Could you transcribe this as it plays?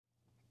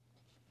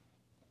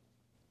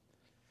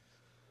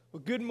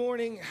Well, good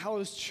morning,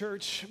 Hallows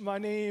Church. My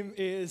name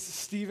is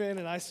Stephen,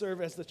 and I serve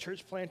as the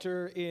church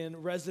planter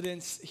in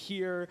residence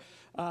here.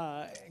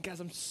 Guys,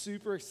 I'm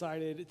super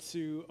excited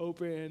to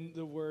open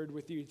the Word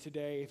with you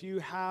today. If you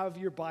have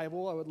your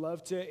Bible, I would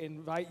love to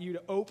invite you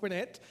to open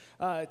it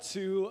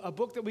to a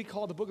book that we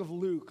call the Book of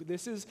Luke.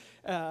 This is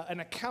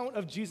an account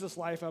of Jesus'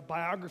 life, a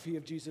biography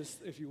of Jesus,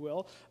 if you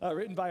will,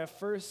 written by a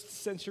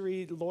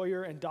first-century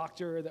lawyer and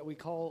doctor that we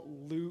call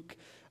Luke.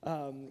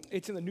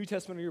 It's in the New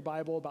Testament of your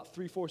Bible, about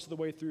 3/4 of the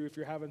way through. If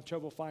you're having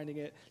trouble finding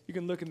it, you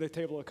can look in the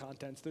table of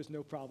contents. There's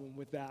no problem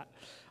with that.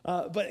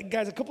 But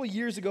guys, a couple of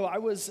years ago, I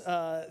was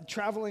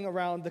traveling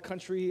around the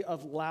country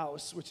of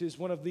Laos, which is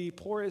one of the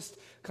poorest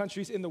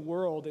countries in the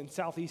world in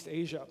Southeast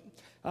Asia.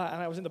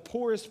 And I was in the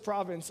poorest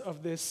province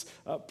of this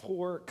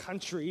poor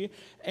country,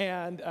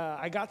 and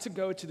I got to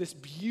go to this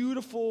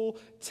beautiful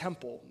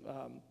temple.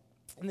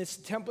 And this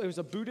temple, it was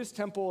a Buddhist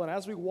temple, and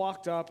as we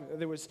walked up,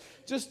 there was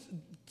just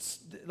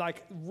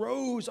like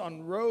rows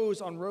on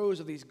rows on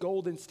rows of these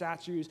golden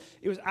statues.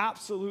 It was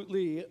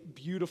absolutely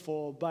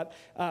beautiful. But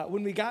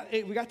when we got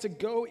to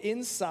go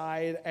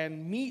inside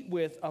and meet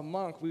with a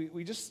monk,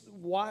 we just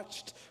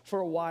watched for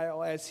a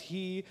while as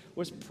he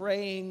was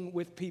praying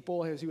with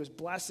people, as he was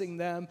blessing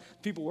them.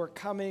 People were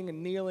coming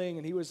and kneeling,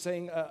 and he was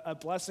saying a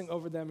blessing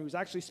over them. He was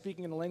actually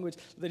speaking in a language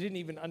they didn't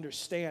even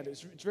understand.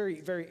 It's very,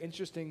 very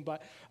interesting.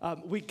 But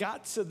we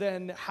got to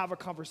then have a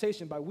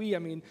conversation. By we, I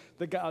mean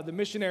the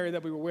missionary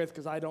that we were with,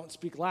 because I don't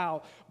speak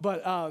Lao.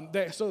 But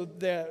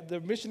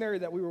the missionary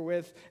that we were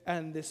with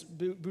and this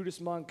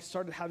Buddhist monk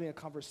started having a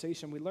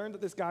conversation. We learned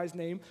that this guy's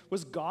name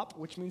was Gop,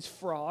 which means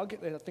frog.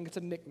 I think it's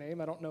a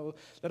nickname. I don't know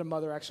that a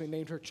mother actually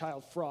named her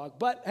child Frog.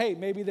 But hey,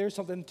 maybe there's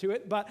something to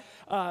it. But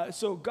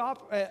so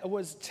Gop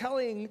was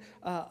telling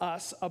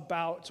us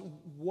about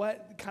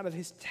what kind of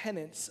his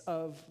tenets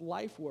of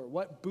life were,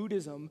 what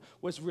Buddhism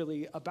was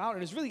really about.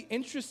 And it's really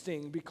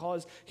interesting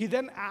because he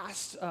then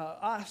asked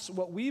us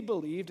what we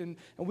believed, and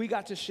we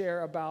got to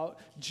share about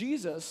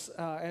Jesus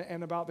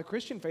and about the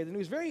Christian faith. And he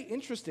was very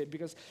interested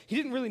because he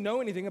didn't really know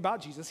anything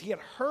about Jesus. He had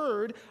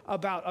heard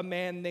about a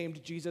man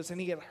named Jesus, and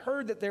he had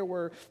heard that there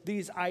were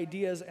these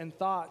ideas and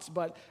thoughts,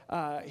 but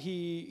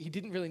he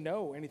didn't really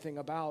know anything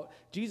about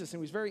Jesus, and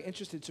he was very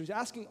interested. So he's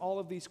asking all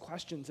of these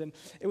questions, and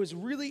it was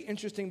really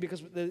interesting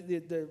because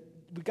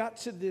we got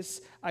to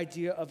this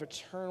idea of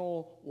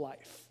eternal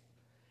life.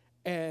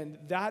 And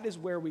that is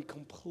where we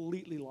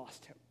completely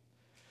lost him.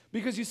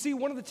 Because you see,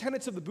 one of the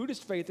tenets of the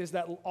Buddhist faith is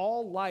that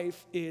all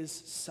life is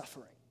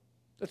suffering.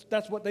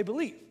 That's what they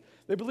believe.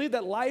 They believe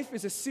that life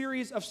is a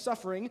series of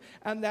suffering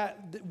and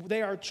that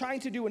they are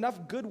trying to do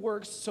enough good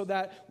works so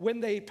that when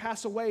they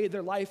pass away,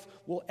 their life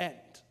will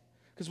end.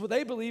 Because what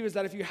they believe is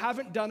that if you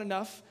haven't done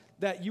enough,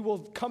 that you will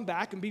come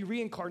back and be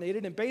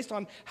reincarnated, and based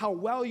on how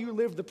well you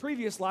lived the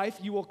previous life,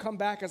 you will come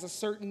back as a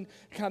certain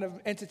kind of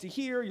entity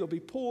here. You'll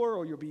be poor,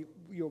 or you'll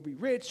be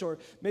rich, or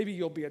maybe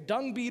you'll be a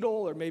dung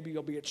beetle, or maybe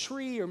you'll be a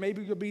tree, or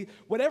maybe you'll be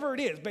whatever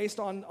it is based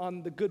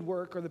on the good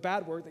work or the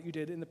bad work that you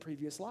did in the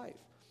previous life.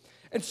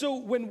 And so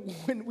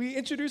when we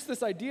introduced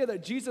this idea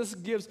that Jesus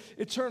gives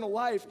eternal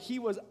life, he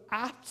was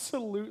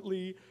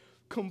absolutely,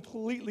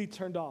 completely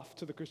turned off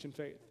to the Christian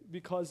faith,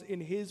 because in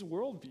his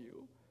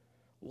worldview,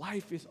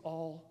 life is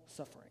all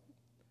suffering.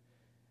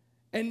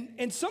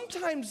 And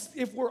sometimes,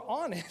 if we're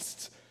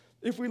honest,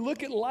 if we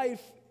look at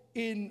life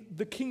in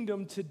the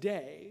kingdom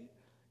today,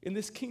 in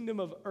this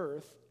kingdom of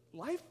earth,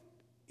 life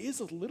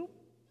is a little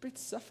bit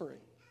suffering,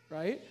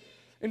 right?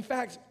 In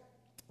fact,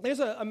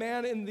 there's a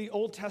man in the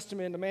Old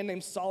Testament, a man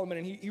named Solomon,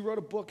 and he wrote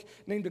a book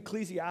named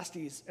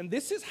Ecclesiastes, and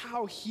this is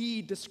how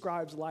he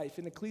describes life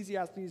in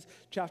Ecclesiastes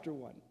chapter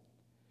 1.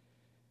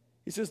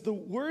 He says, the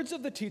words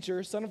of the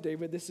teacher, son of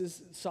David, this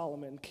is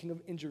Solomon,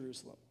 king in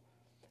Jerusalem.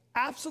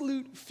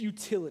 Absolute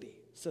futility,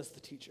 says the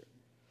teacher.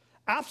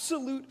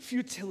 Absolute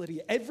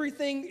futility.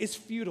 Everything is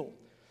futile.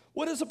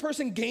 What does a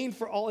person gain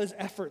for all his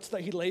efforts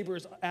that he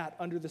labors at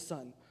under the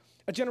sun?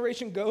 A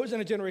generation goes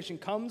and a generation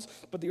comes,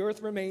 but the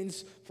earth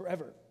remains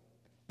forever.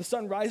 The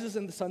sun rises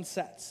and the sun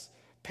sets.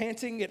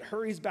 Panting, it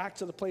hurries back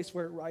to the place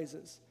where it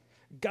rises.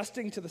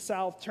 Gusting to the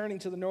south, turning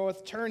to the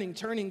north,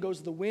 turning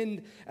goes the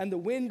wind, and the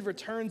wind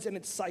returns in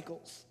its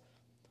cycles.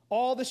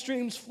 All the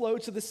streams flow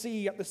to the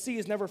sea, yet the sea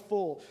is never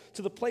full.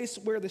 To the place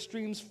where the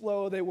streams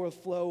flow, they will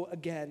flow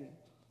again.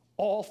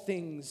 All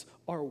things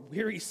are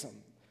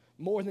wearisome,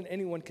 more than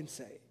anyone can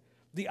say.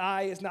 The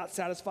eye is not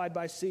satisfied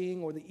by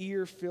seeing, or the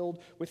ear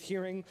filled with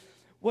hearing.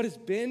 What has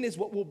been is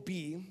what will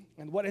be,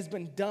 and what has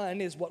been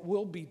done is what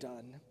will be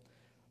done.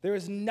 There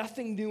is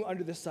nothing new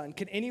under the sun.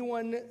 Can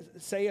anyone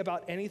say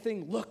about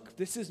anything, look,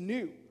 this is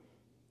new?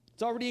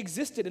 It's already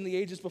existed in the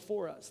ages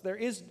before us. There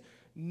is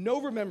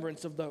no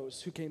remembrance of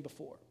those who came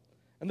before.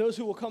 And those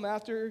who will come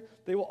after,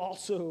 they will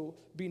also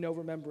be no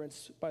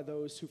remembrance by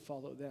those who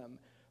follow them.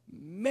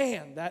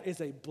 Man, that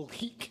is a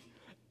bleak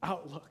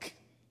outlook.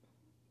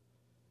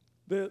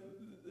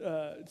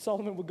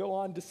 Solomon would go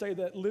on to say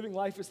that living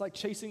life is like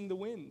chasing the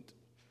wind.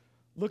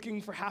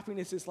 Looking for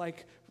happiness is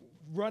like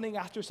running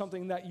after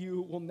something that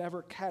you will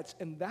never catch.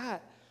 And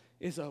that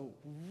is a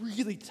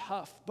really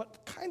tough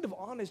but kind of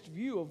honest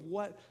view of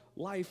what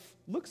life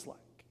looks like.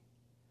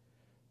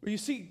 Where you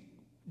see,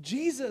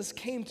 Jesus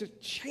came to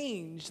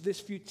change this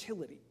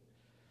futility.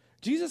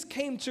 Jesus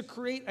came to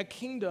create a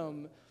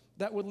kingdom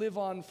that would live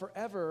on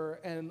forever,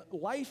 and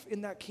life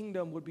in that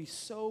kingdom would be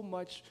so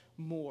much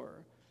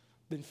more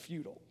than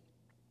futile.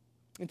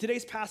 In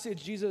today's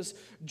passage, Jesus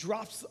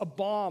drops a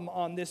bomb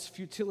on this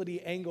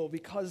futility angle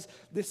because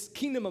this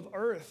kingdom of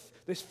earth,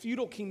 this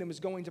futile kingdom, is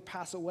going to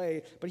pass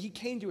away, but he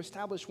came to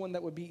establish one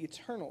that would be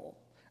eternal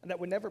and that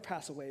would never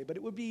pass away, but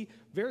it would be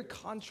very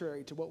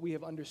contrary to what we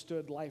have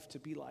understood life to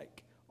be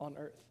like on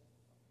earth.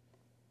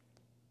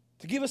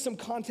 To give us some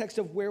context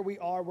of where we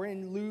are, we're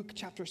in Luke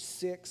chapter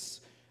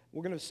 6.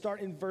 We're going to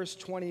start in verse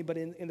 20, but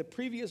in the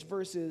previous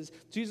verses,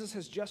 Jesus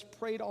has just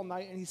prayed all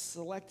night and he's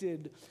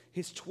selected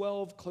his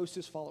 12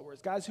 closest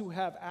followers, guys who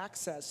have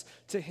access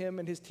to him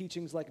and his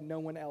teachings like no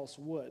one else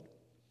would.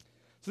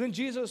 So then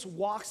Jesus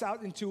walks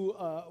out into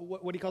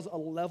what he calls a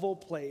level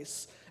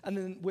place, and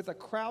then with a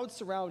crowd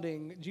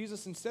surrounding,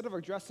 Jesus, instead of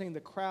addressing the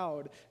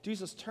crowd,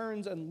 Jesus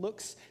turns and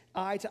looks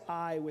eye to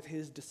eye with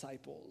his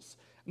disciples.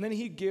 And then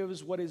he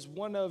gives what is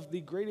one of the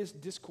greatest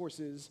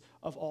discourses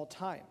of all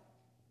time.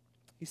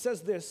 He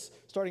says this,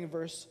 starting in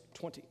verse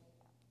 20.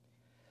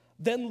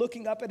 Then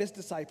looking up at his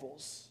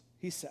disciples,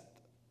 he said,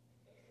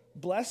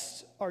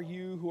 "Blessed are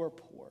you who are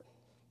poor,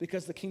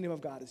 because the kingdom of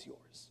God is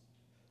yours.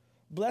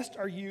 Blessed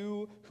are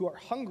you who are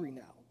hungry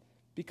now,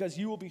 because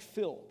you will be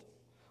filled.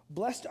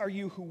 Blessed are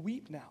you who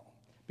weep now,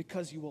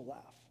 because you will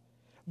laugh.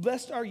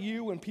 Blessed are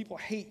you when people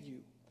hate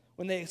you,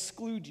 when they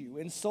exclude you,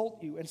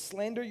 insult you, and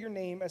slander your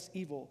name as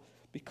evil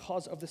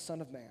because of the Son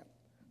of Man."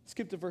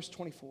 Skip to verse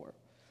 24.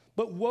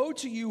 "But woe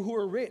to you who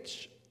are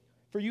rich,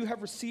 for you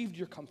have received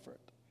your comfort.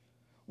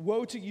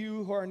 Woe to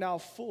you who are now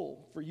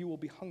full, for you will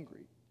be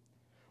hungry.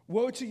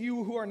 Woe to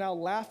you who are now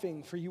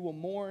laughing, for you will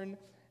mourn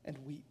and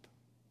weep.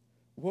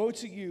 Woe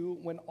to you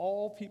when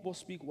all people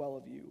speak well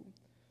of you,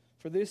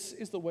 for this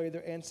is the way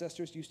their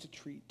ancestors used to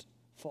treat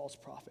false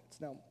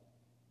prophets." Now,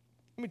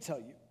 let me tell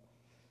you,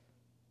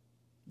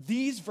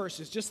 these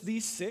verses, just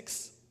these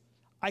 6,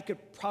 I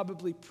could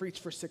probably preach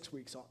for 6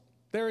 weeks on.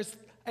 There is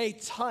a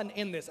ton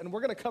in this, and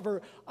we're going to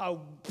cover a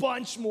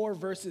bunch more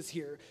verses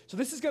here. So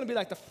this is going to be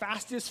like the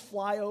fastest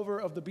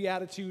flyover of the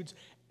Beatitudes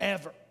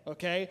ever,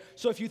 okay?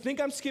 So if you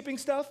think I'm skipping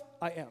stuff,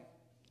 I am.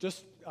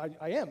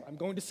 I am. I'm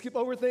going to skip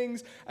over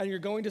things, and you're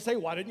going to say,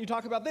 "Why didn't you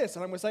talk about this?"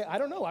 And I'm going to say, "I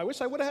don't know. I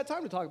wish I would have had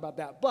time to talk about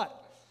that."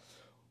 But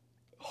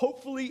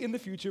hopefully in the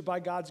future, by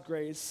God's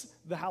grace,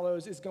 the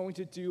Hallows is going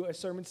to do a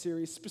sermon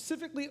series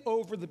specifically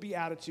over the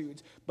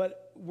Beatitudes,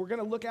 but we're going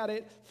to look at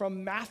it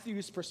from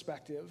Matthew's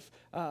perspective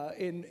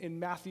in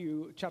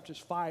Matthew chapters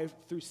 5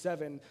 through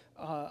 7,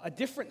 a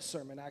different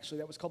sermon, actually,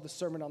 that was called the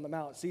Sermon on the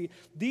Mount. See,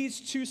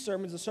 these two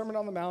sermons, the Sermon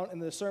on the Mount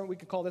and the sermon, we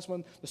could call this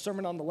one the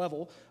Sermon on the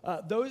Level,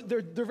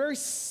 they're very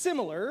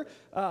similar,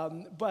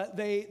 but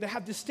they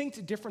have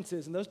distinct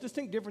differences, and those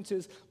distinct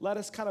differences let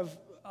us kind of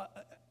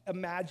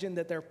imagine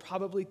that they're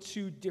probably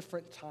 2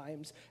 different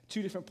times,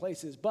 2 different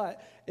places. But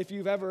if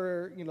you've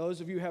ever, those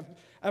of you who have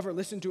ever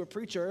listened to a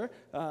preacher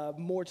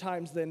more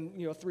times than,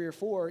 3 or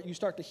 4, you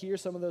start to hear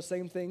some of those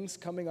same things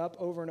coming up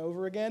over and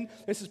over again.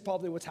 This is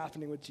probably what's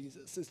happening with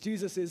Jesus. As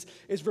Jesus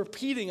is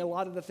repeating a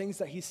lot of the things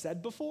that he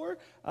said before.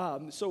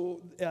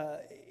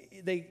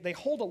 They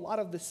hold a lot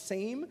of the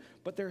same,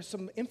 but there's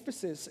some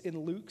emphasis in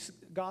Luke's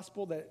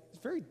gospel that is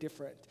very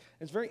different.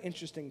 It's very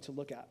interesting to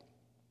look at.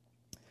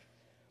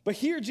 But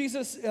here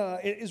Jesus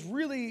is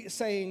really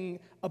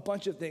saying a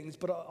bunch of things,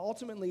 but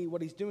ultimately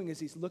what he's doing is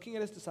he's looking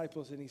at his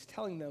disciples and he's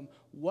telling them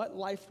what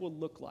life will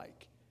look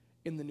like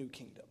in the new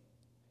kingdom.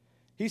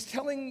 He's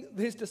telling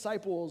his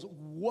disciples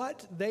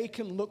what they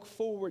can look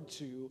forward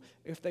to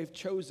if they've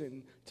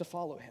chosen to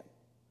follow him.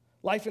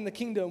 Life in the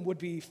kingdom would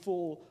be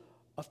full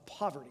of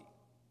poverty.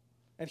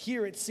 And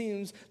here it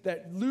seems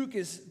that Luke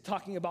is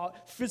talking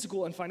about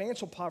physical and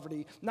financial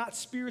poverty, not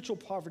spiritual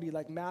poverty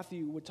like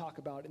Matthew would talk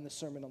about in the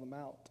Sermon on the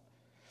Mount.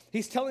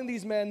 He's telling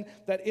these men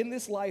that in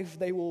this life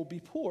they will be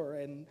poor,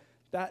 and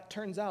that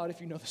turns out, if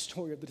you know the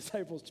story of the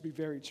disciples, to be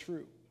very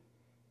true.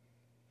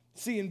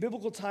 See, in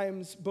biblical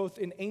times, both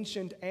in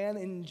ancient and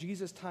in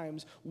Jesus'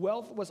 times,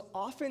 wealth was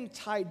often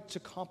tied to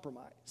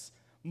compromise,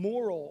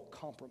 moral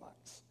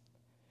compromise.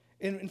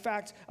 In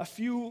fact, a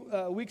few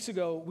weeks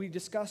ago, we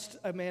discussed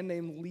a man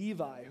named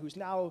Levi, who's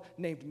now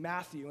named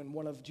Matthew and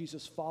one of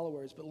Jesus'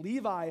 followers. But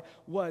Levi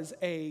was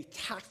a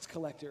tax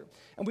collector.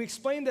 And we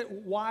explained that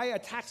why a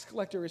tax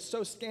collector is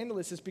so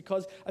scandalous is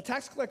because a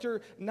tax collector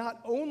not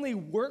only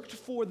worked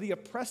for the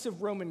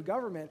oppressive Roman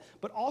government,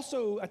 but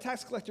also a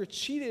tax collector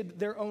cheated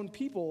their own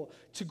people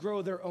to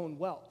grow their own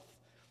wealth.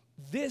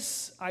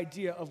 This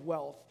idea of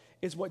wealth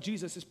is what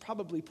Jesus is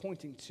probably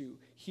pointing to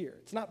here.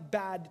 It's not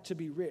bad to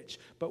be rich,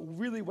 but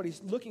really what he's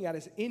looking at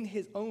is in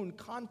his own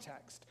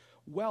context.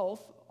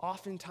 Wealth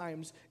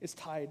oftentimes is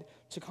tied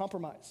to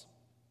compromise.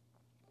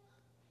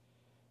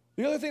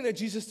 The other thing that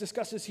Jesus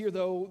discusses here,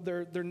 though,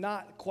 they're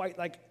not quite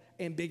like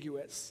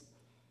ambiguous.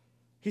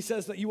 He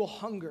says that you will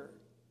hunger.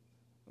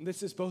 And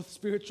this is both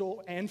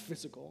spiritual and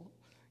physical.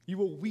 You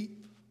will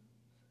weep,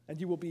 and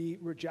you will be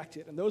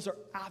rejected. And those are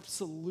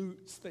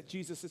absolutes that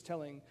Jesus is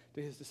telling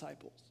to his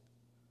disciples.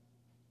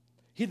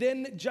 He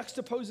then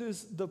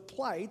juxtaposes the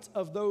plight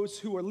of those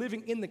who are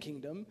living in the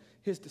kingdom,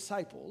 his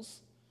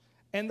disciples,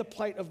 and the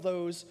plight of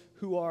those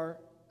who are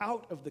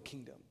out of the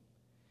kingdom.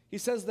 He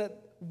says that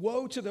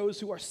woe to those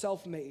who are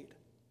self-made,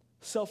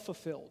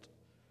 self-fulfilled,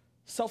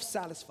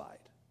 self-satisfied,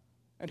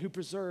 and who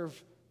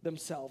preserve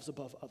themselves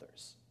above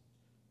others.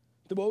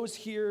 The woes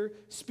here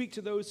speak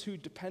to those who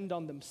depend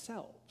on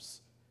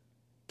themselves,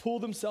 pull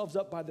themselves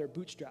up by their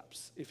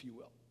bootstraps, if you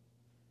will,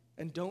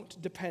 and don't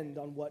depend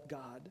on what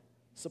God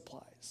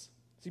supplies.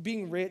 See,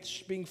 being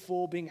rich, being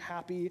full, being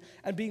happy,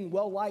 and being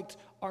well-liked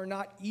are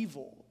not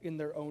evil in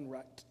their own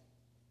right.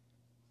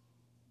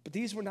 But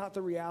these were not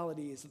the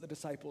realities that the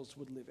disciples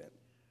would live in.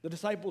 The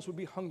disciples would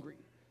be hungry,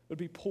 would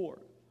be poor,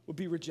 would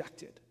be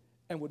rejected,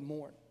 and would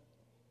mourn.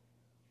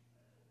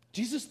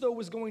 Jesus, though,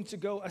 was going to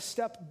go a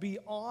step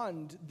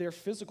beyond their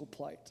physical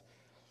plight.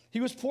 He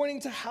was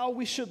pointing to how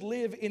we should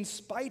live in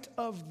spite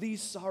of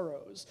these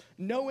sorrows,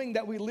 knowing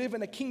that we live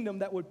in a kingdom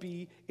that would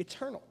be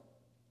eternal.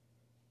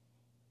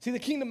 See, the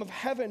kingdom of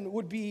heaven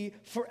would be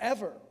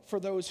forever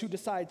for those who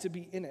decide to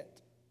be in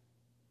it.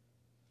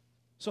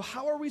 So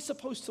how are we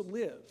supposed to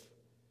live,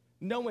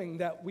 knowing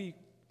that we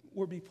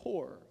will be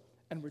poor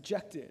and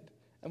rejected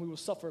and we will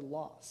suffer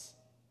loss?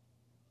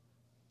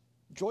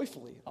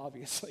 Joyfully,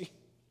 obviously.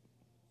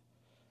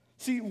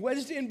 See,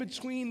 wedged in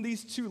between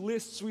these two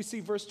lists, we see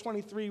verse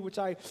 23, which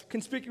I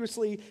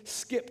conspicuously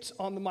skipped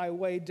on my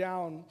way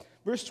down.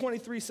 Verse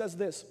 23 says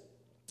this: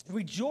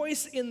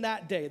 rejoice in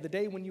that day, the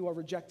day when you are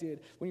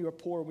rejected, when you are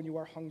poor, when you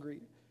are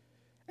hungry,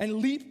 and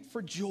leap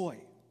for joy.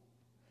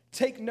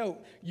 Take note,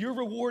 your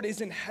reward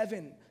is in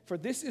heaven, for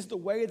this is the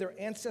way their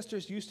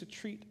ancestors used to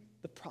treat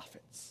the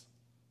prophets.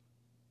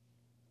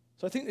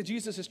 So I think that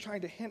Jesus is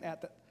trying to hint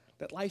at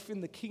that life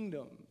in the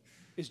kingdom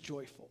is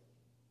joyful.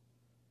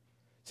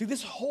 See,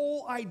 this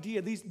whole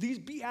idea, these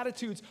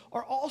Beatitudes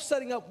are all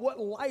setting up what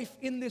life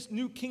in this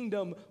new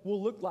kingdom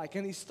will look like.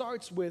 And he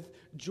starts with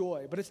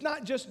joy. But it's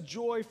not just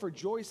joy for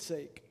joy's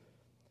sake.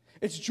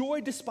 It's joy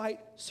despite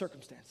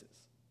circumstances.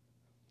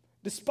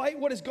 Despite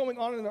what is going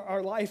on in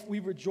our life, we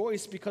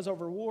rejoice because our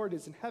reward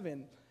is in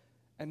heaven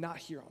and not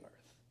here on earth.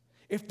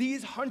 If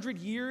these 100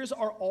 years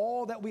are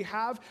all that we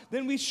have,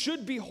 then we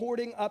should be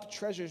hoarding up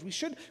treasures. We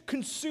should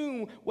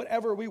consume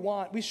whatever we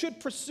want. We should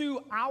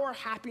pursue our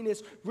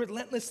happiness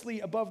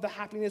relentlessly above the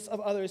happiness of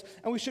others.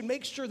 And we should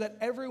make sure that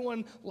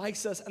everyone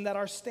likes us and that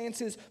our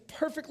stances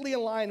perfectly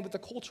align with the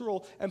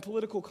cultural and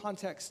political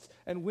context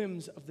and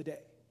whims of the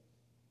day.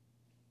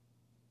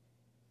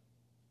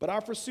 But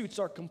our pursuits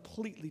are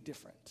completely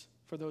different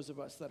for those of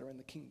us that are in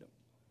the kingdom.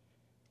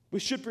 We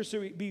should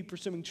be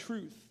pursuing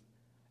truth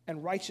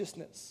and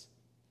righteousness.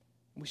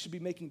 We should be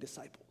making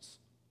disciples.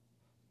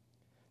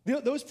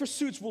 Those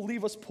pursuits will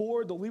leave us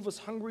poor, they'll leave us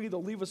hungry,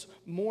 they'll leave us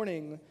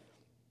mourning,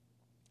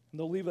 and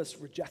they'll leave us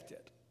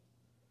rejected.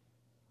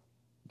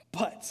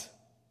 But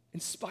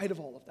in spite of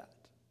all of that,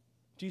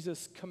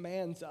 Jesus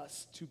commands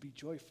us to be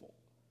joyful.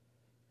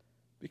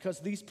 Because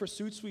these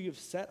pursuits we have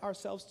set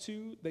ourselves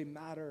to, they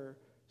matter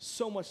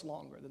so much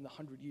longer than the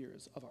 100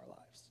 years of our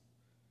lives.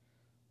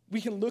 We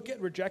can look at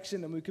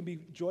rejection and we can be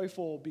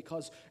joyful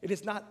because it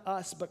is not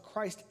us, but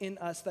Christ in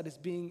us that is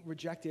being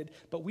rejected,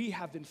 but we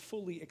have been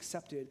fully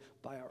accepted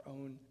by our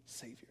own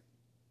Savior.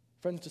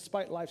 Friends,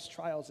 despite life's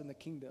trials in the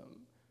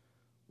kingdom,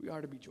 we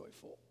are to be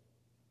joyful.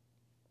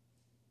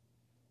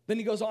 Then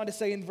he goes on to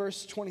say in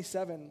verse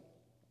 27,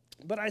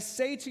 but I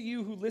say to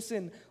you who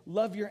listen,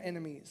 love your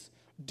enemies.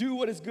 Do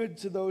what is good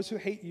to those who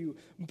hate you.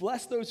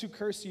 Bless those who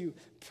curse you.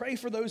 Pray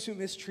for those who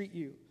mistreat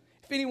you.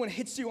 If anyone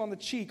hits you on the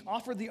cheek,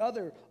 offer the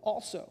other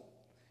also.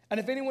 And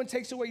if anyone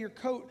takes away your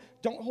coat,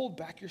 don't hold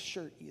back your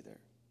shirt either.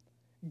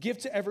 Give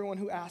to everyone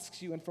who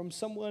asks you, and from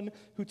someone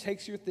who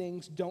takes your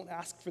things, don't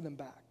ask for them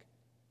back.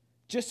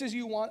 Just as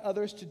you want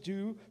others to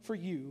do for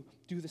you,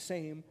 do the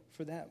same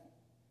for them.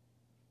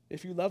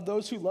 If you love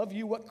those who love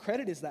you, what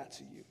credit is that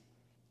to you?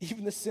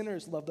 Even the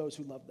sinners love those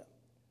who love them.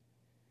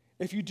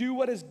 If you do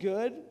what is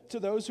good to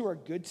those who are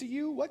good to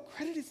you, what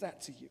credit is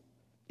that to you?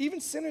 Even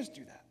sinners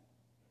do that.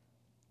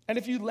 And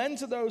if you lend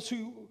to those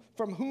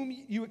from whom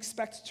you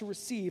expect to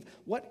receive,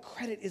 what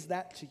credit is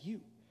that to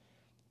you?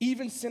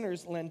 Even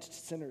sinners lend to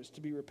sinners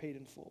to be repaid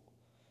in full.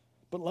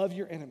 But love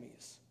your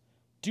enemies,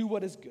 do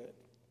what is good,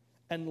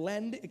 and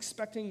lend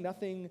expecting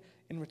nothing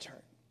in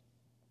return.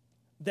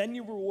 Then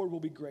your reward will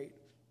be great,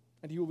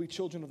 and you will be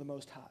children of the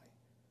Most High,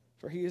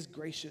 for he is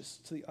gracious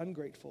to the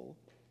ungrateful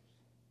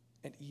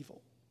and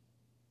evil.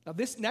 Now,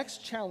 this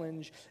next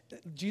challenge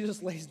that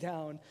Jesus lays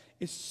down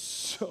is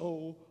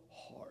so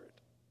hard.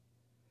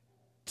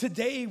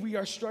 Today, we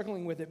are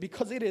struggling with it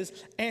because it is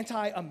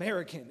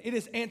anti-American, it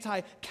is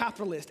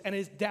anti-capitalist, and it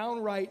is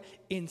downright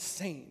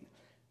insane.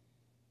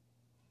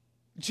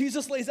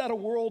 Jesus lays out a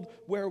world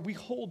where we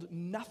hold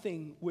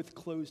nothing with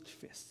closed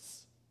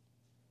fists.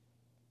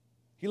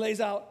 He lays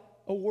out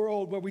a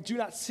world where we do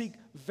not seek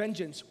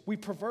vengeance. We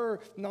prefer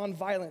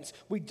nonviolence.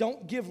 We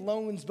don't give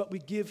loans, but we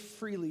give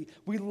freely.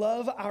 We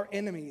love our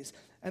enemies.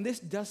 And this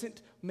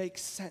doesn't make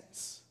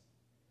sense.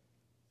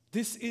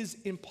 This is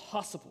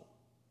impossible.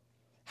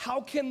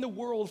 How can the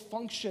world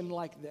function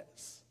like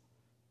this?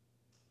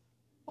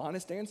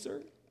 Honest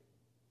answer,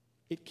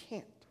 it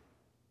can't.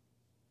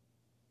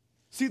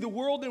 See, the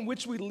world in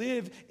which we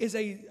live is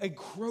a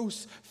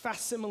gross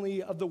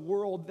facsimile of the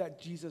world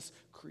that Jesus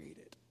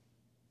created.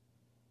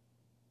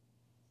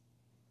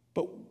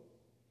 But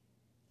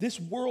this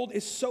world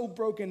is so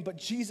broken, but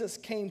Jesus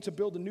came to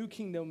build a new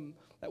kingdom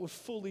that would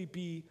fully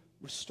be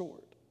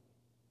restored.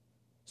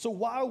 So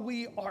while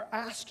we are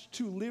asked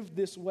to live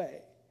this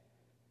way,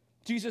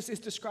 Jesus is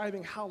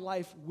describing how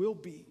life will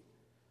be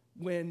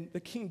when the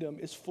kingdom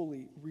is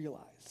fully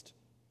realized.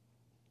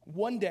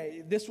 One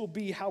day, this will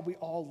be how we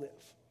all live.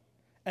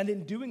 And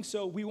in doing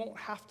so, we won't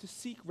have to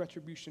seek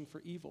retribution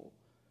for evil,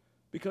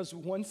 because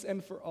once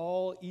and for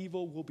all,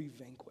 evil will be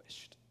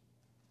vanquished.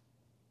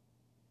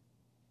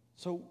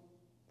 So,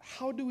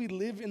 how do we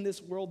live in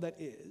this world that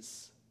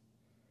is,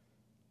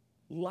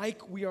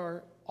 like we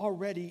are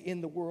already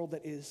in the world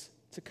that is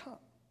to come?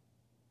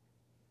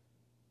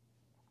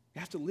 We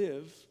have to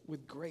live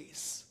with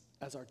grace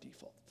as our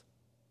default.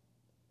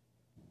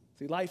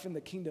 See, life in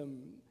the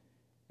kingdom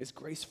is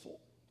graceful.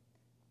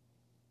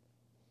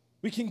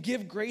 We can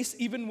give grace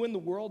even when the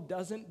world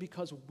doesn't,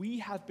 because we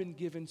have been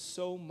given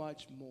so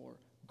much more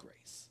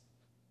grace.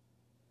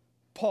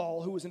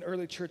 Paul, who was an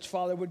early church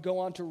father, would go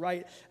on to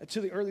write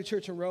to the early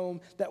church in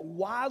Rome that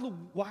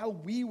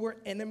while we were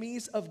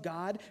enemies of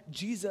God,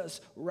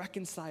 Jesus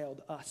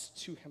reconciled us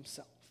to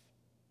himself.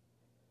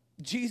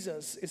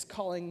 Jesus is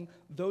calling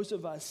those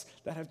of us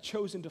that have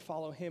chosen to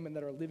follow him and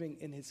that are living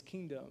in his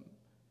kingdom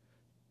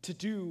to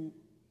do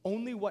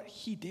only what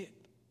he did.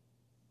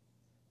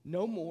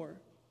 No more,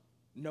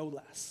 no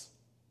less.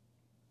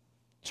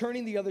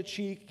 Turning the other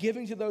cheek,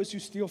 giving to those who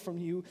steal from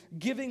you,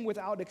 giving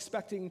without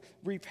expecting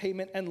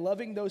repayment, and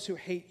loving those who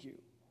hate you.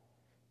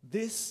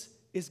 This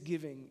is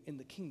giving in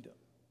the kingdom.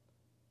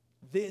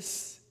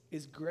 This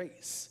is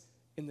grace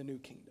in the new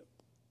kingdom.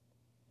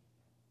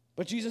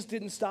 But Jesus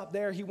didn't stop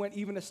there. He went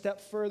even a step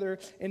further.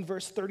 In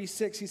verse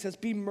 36, he says,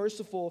 "Be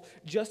merciful,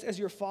 just as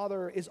your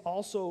Father is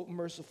also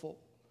merciful.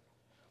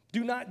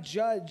 Do not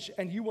judge,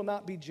 and you will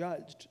not be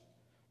judged.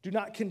 Do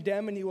not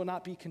condemn, and you will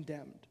not be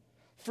condemned.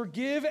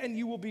 Forgive, and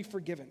you will be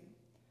forgiven.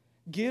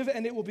 Give,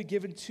 and it will be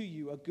given to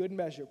you. A good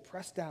measure,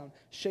 pressed down,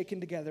 shaken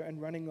together,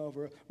 and running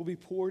over, will be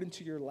poured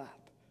into your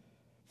lap.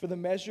 For the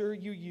measure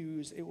you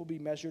use, it will be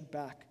measured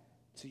back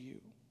to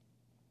you."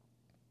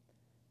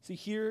 See,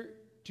 here,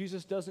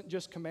 Jesus doesn't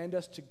just command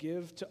us to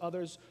give to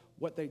others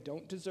what they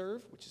don't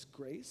deserve, which is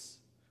grace.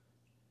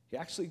 He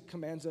actually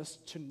commands us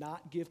to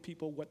not give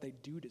people what they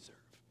do deserve,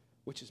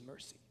 which is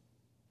mercy.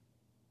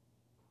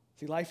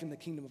 See, life in the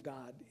kingdom of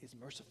God is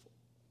merciful.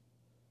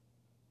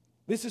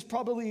 This is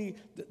probably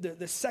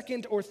the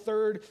second or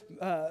third,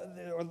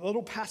 or the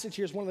little passage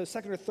here is one of the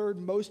second or third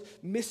most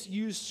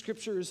misused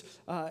scriptures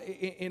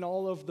in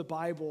all of the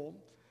Bible.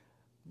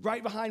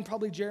 Right behind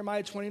probably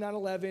Jeremiah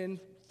 29:11,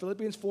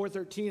 Philippians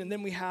 4:13, and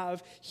then we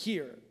have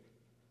here,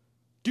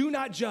 "Do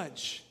not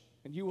judge,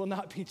 and you will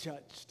not be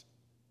judged."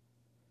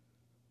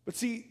 But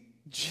see,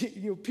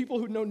 people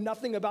who know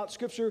nothing about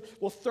Scripture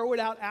will throw it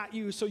out at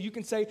you so you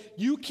can say,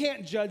 "You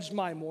can't judge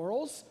my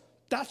morals.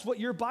 That's what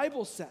your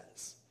Bible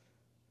says."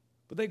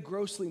 But they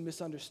grossly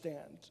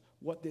misunderstand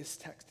what this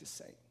text is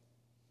saying.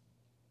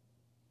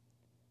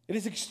 It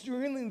is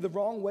extremely the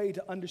wrong way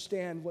to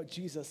understand what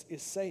Jesus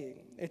is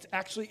saying. It's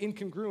actually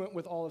incongruent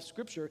with all of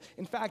Scripture.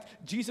 In fact,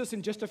 Jesus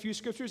in just a few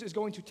scriptures is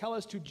going to tell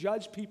us to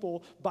judge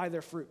people by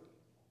their fruit.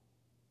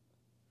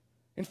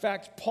 In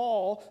fact,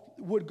 Paul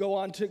would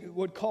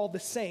call the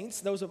saints,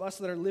 those of us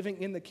that are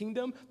living in the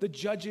kingdom, the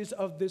judges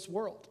of this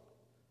world.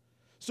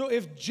 So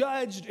if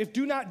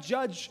do not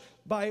judge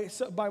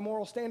by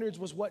moral standards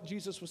was what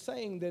Jesus was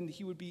saying, then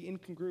he would be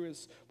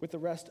incongruous with the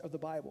rest of the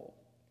Bible.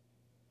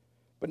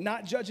 But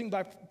not judging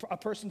by a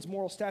person's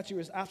moral stature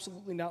is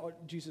absolutely not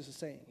what Jesus is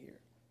saying here.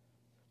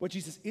 What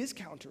Jesus is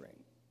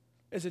countering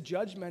is a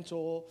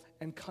judgmental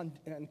and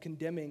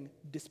condemning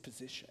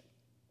disposition.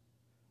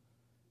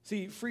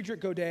 See,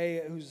 Friedrich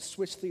Godet, who's a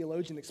Swiss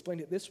theologian,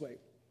 explained it this way.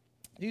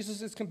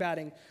 Jesus is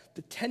combating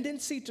the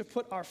tendency to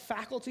put our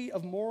faculty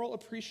of moral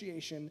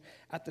appreciation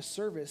at the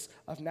service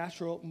of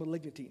natural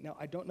malignity. Now,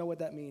 I don't know what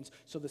that means,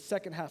 so the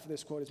second half of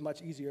this quote is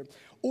much easier.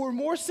 Or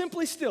more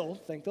simply still,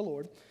 thank the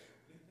Lord,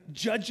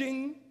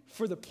 judging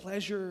for the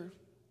pleasure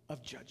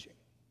of judging.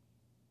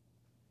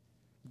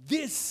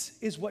 This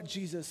is what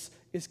Jesus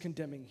is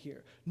condemning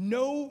here.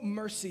 No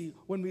mercy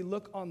when we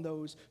look on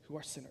those who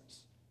are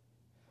sinners.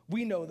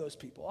 We know those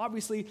people.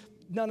 Obviously,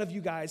 none of you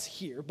guys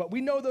here, but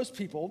we know those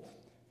people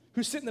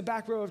who sit in the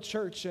back row of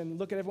church and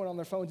look at everyone on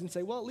their phones and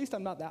say, "Well, at least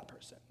I'm not that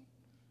person."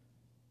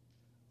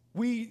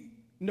 We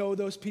know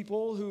those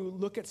people who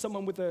look at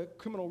someone with a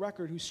criminal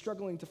record who's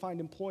struggling to find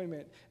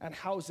employment and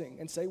housing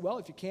and say, "Well,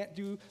 if you can't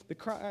do the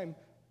crime,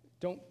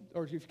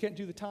 if you can't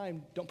do the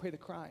time, don't pay the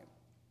crime."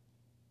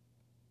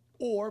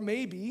 Or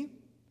maybe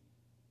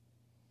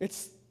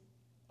it's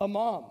a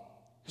mom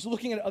who's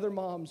looking at other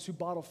moms who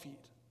bottle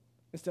feed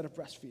instead of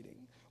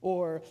breastfeeding.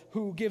 or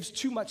who gives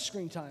too much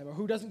screen time, or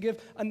who doesn't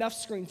give enough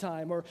screen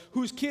time, or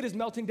whose kid is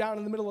melting down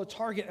in the middle of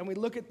Target, and we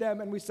look at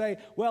them and we say,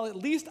 well, at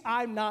least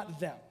I'm not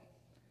them.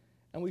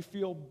 And we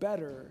feel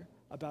better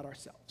about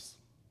ourselves.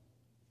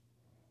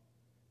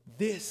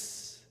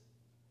 This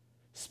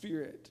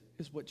spirit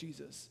is what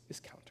Jesus is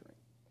countering.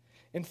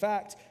 In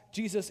fact,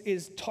 Jesus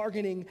is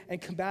targeting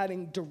and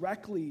combating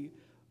directly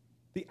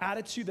the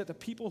attitude that the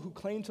people who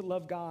claim to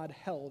love God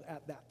held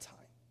at that time.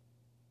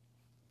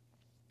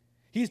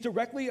 He's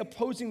directly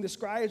opposing the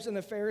scribes and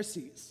the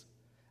Pharisees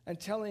and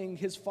telling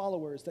his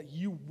followers that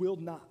you will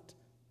not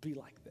be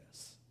like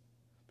this,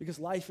 because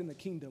life in the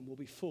kingdom will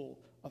be full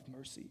of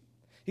mercy.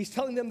 He's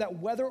telling them that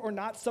whether or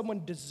not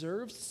someone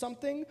deserves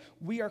something,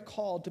 we are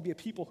called to be a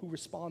people who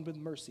respond with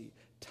mercy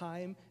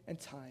time and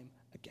time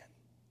again.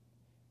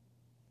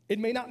 It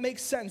may not make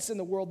sense in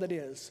the world that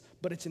is,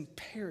 but it's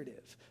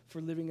imperative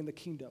for living in the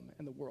kingdom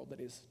and the world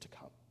that is to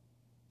come.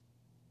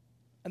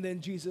 And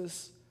then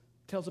Jesus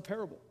tells a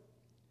parable.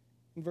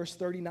 In verse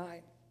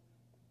 39,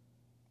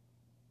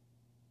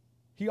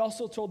 he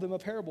also told them a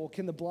parable.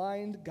 Can the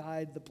blind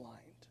guide the blind?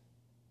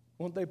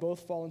 Won't they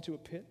both fall into a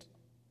pit?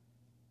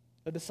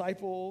 A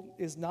disciple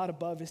is not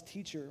above his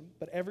teacher,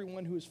 but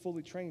everyone who is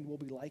fully trained will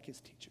be like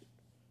his teacher.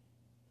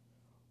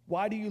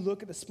 Why do you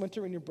look at the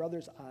splinter in your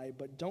brother's eye,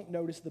 but don't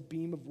notice the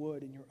beam of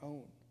wood in your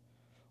own?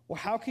 Or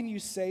how can you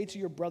say to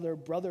your brother,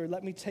 brother,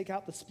 let me take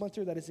out the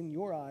splinter that is in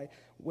your eye,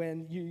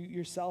 when you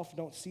yourself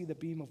don't see the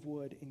beam of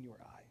wood in your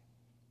eye?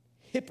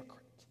 Hypocrite.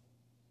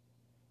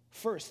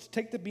 First,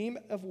 take the beam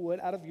of wood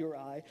out of your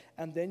eye,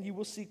 and then you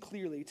will see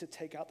clearly to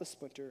take out the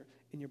splinter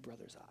in your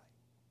brother's eye.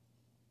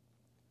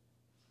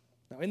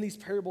 Now, in these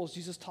parables,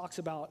 Jesus talks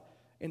about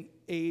an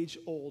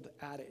age-old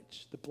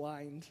adage, the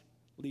blind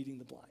leading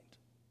the blind.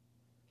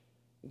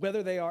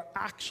 Whether they are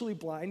actually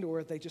blind or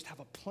if they just have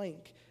a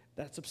plank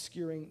that's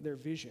obscuring their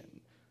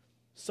vision.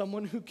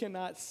 Someone who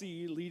cannot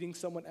see leading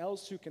someone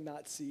else who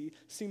cannot see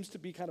seems to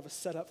be kind of a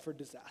setup for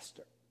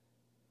disaster.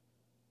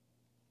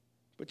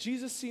 But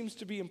Jesus seems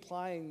to be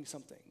implying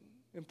something,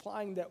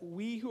 implying that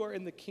we who are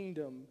in the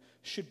kingdom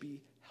should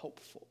be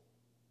helpful.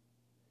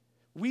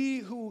 We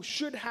who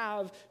should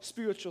have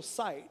spiritual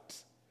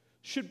sight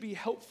should be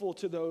helpful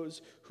to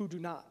those who do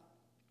not.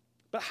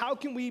 But how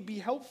can we be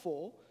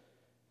helpful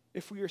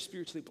if we are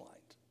spiritually blind?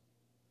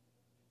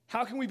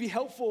 How can we be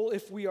helpful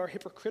if we are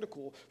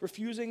hypocritical,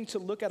 refusing to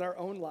look at our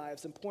own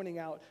lives and pointing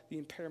out the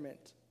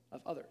impairment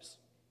of others?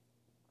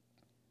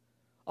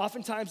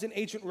 Oftentimes in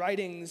ancient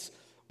writings,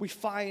 we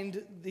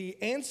find the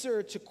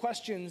answer to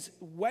questions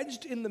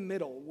wedged in the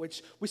middle,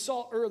 which we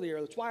saw earlier.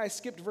 That's why I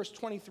skipped verse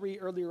 23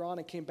 earlier on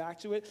and came back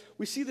to it.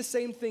 We see the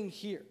same thing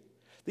here.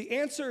 The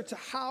answer to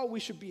how we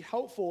should be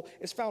helpful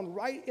is found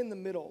right in the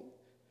middle.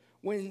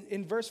 When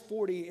in verse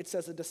 40 it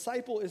says, a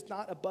disciple is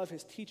not above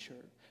his teacher,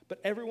 but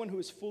everyone who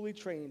is fully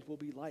trained will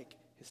be like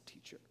his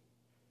teacher.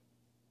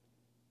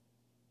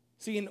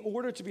 See, in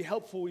order to be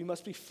helpful, we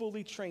must be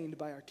fully trained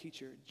by our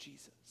teacher,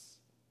 Jesus.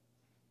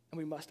 And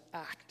we must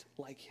act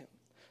like him.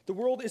 The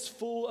world is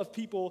full of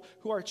people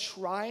who are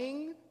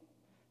trying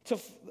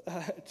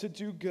to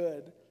do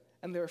good,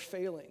 and they're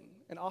failing,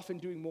 and often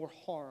doing more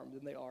harm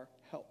than they are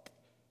help.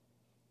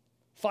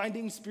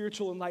 Finding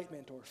spiritual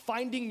enlightenment, or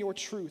finding your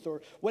truth,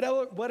 or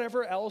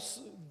whatever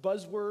else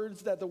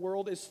buzzwords that the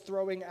world is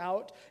throwing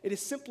out, it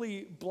is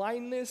simply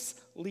blindness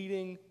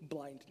leading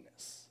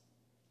blindness.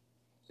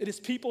 It is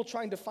people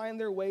trying to find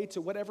their way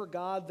to whatever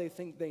God they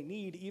think they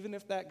need, even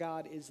if that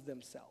God is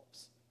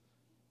themselves.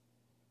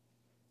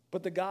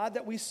 But the God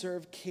that we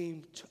serve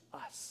came to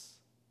us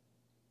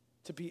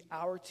to be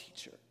our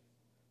teacher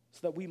so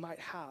that we might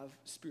have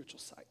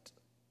spiritual sight.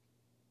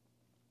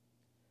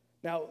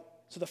 Now,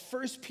 so the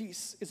first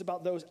piece is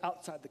about those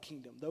outside the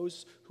kingdom,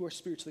 those who are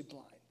spiritually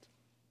blind.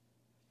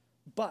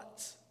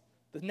 But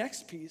the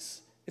next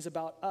piece is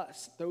about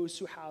us, those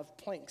who have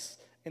planks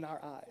in our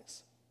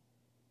eyes.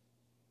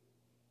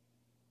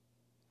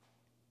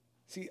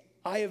 See,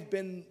 I have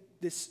been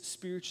this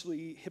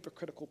spiritually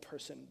hypocritical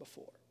person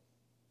before.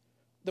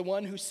 The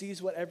one who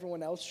sees what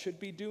everyone else should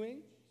be doing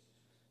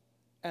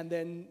and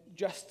then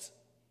just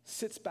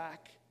sits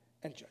back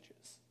and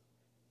judges.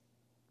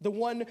 The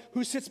one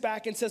who sits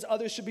back and says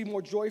others should be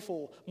more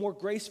joyful, more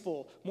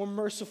graceful, more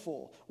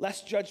merciful,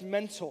 less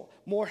judgmental,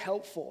 more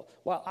helpful,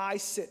 while I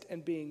sit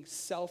and being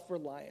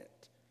self-reliant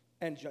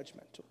and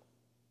judgmental.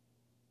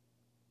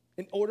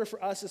 In order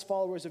for us as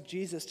followers of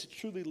Jesus to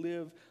truly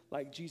live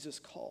like Jesus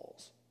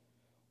calls,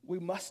 we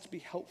must be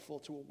helpful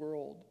to a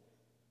world.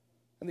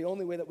 And the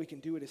only way that we can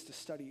do it is to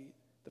study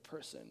the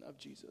person of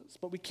Jesus.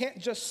 But we can't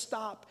just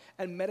stop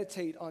and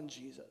meditate on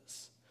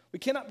Jesus. We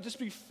cannot just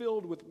be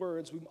filled with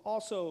words. We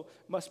also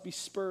must be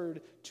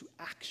spurred to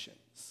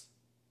actions.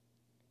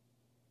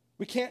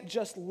 We can't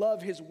just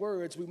love his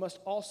words. We must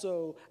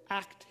also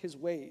act his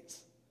ways.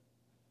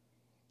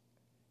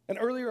 And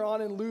earlier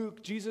on in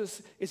Luke,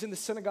 Jesus is in the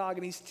synagogue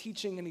and he's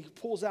teaching and he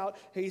pulls out,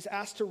 he's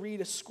asked to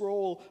read a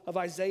scroll of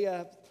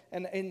Isaiah.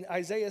 And in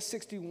Isaiah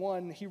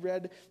 61, he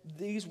read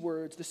these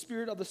words, "The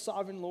Spirit of the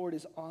Sovereign Lord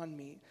is on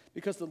me,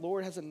 because the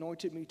Lord has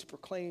anointed me to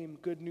proclaim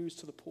good news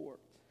to the poor.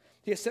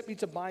 He has sent me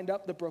to bind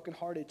up the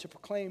brokenhearted, to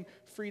proclaim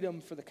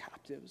freedom for the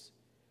captives,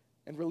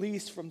 and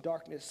release from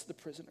darkness the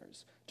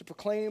prisoners, to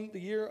proclaim the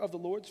year of the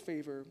Lord's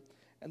favor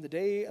and the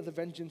day of the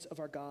vengeance of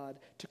our God,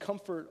 to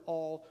comfort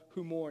all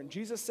who mourn.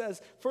 Jesus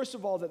says, first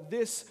of all, that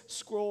this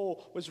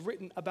scroll was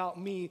written about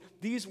me.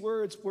 These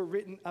words were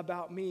written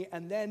about me.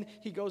 And then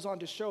he goes on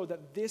to show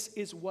that this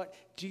is what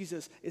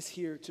Jesus is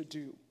here to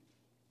do.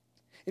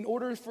 In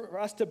order for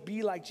us to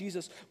be like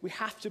Jesus, we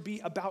have to be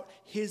about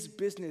his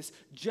business,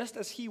 just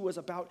as he was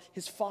about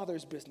his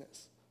Father's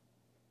business.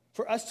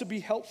 For us to be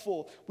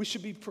helpful, we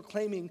should be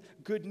proclaiming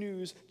good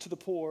news to the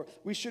poor.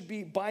 We should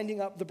be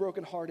binding up the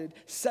brokenhearted,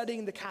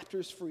 setting the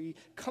captors free,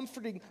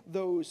 comforting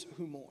those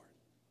who mourn.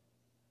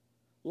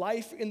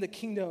 Life in the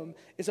kingdom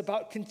is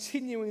about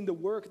continuing the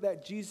work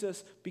that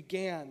Jesus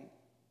began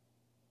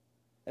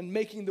and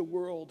making the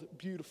world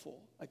beautiful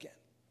again.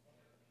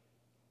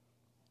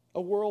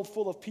 A world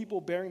full of people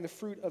bearing the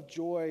fruit of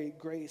joy,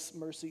 grace,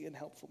 mercy, and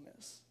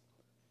helpfulness.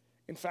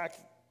 In fact,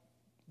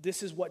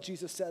 this is what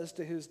Jesus says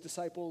to his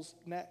disciples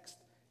next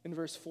in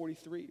verse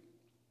 43.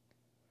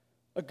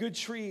 A good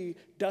tree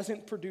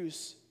doesn't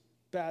produce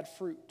bad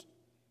fruit.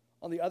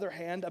 On the other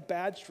hand, a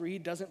bad tree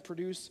doesn't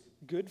produce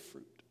good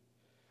fruit.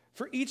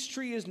 For each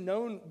tree is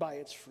known by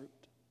its fruit.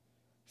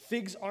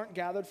 Figs aren't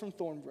gathered from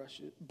thorn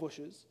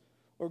bushes,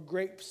 or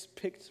grapes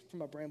picked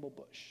from a bramble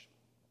bush.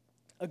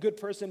 A good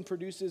person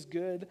produces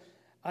good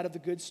out of the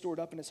good stored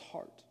up in his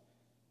heart.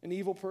 An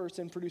evil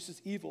person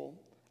produces evil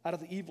out of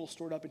the evil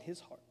stored up in his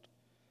heart.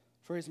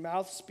 For his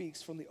mouth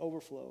speaks from the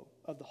overflow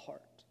of the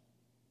heart.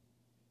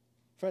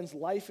 Friends,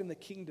 life in the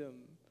kingdom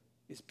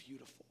is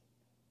beautiful.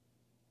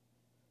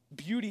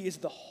 Beauty is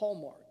the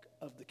hallmark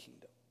of the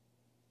kingdom.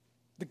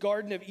 The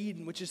Garden of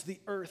Eden, which is the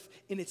earth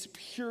in its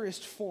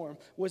purest form,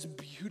 was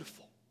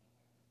beautiful,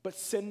 but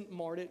sin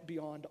marred it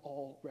beyond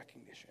all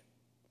recognition.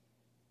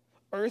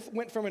 Earth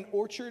went from an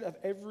orchard of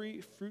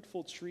every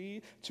fruitful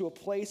tree to a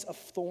place of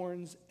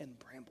thorns and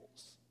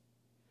brambles.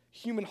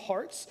 Human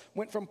hearts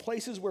went from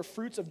places where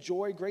fruits of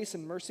joy, grace,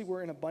 and mercy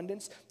were in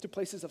abundance to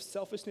places of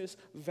selfishness,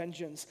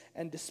 vengeance,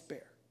 and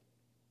despair.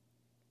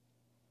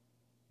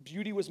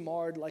 Beauty was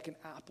marred like an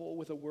apple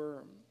with a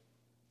worm,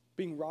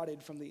 being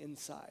rotted from the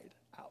inside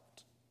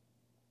out.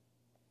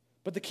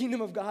 But the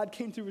kingdom of God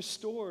came to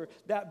restore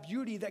that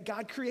beauty that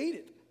God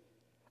created.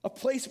 A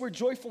place where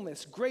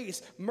joyfulness,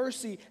 grace,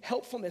 mercy,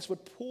 helpfulness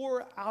would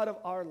pour out of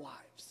our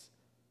lives.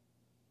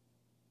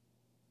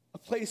 A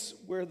place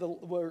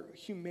where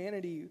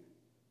humanity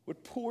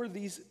would pour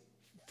these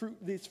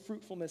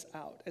fruitfulness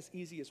out as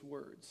easy as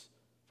words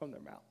from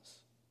their mouths.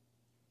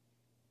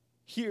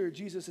 Here,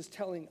 Jesus is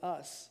telling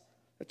us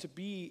that to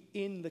be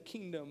in the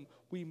kingdom,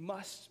 we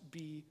must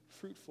be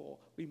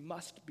fruitful. We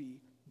must be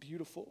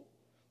beautiful.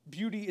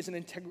 Beauty is an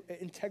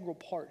integral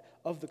part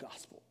of the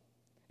gospel.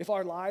 If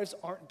our lives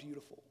aren't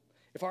beautiful,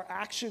 if our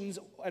actions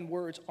and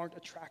words aren't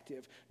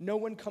attractive, no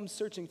one comes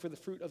searching for the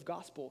fruit of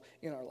gospel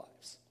in our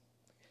lives.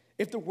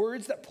 If the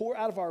words that pour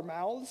out of our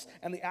mouths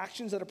and the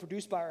actions that are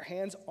produced by our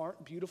hands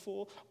aren't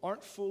beautiful,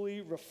 aren't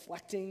fully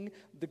reflecting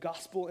the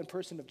gospel and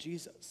person of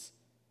Jesus,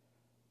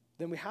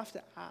 then we have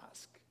to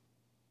ask,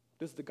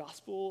 does the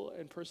gospel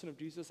and person of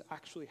Jesus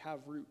actually have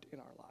root in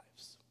our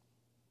lives?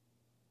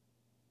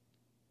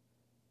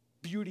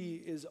 Beauty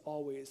is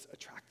always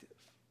attractive.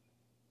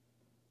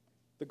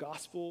 The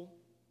gospel,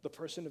 the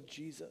person of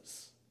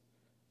Jesus,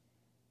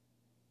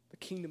 the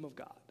kingdom of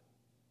God,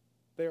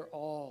 they're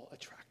all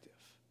attractive.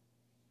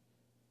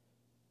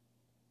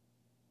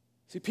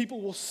 See,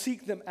 people will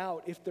seek them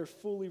out if they're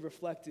fully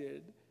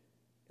reflected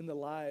in the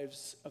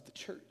lives of the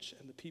church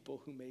and the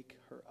people who make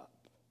her up.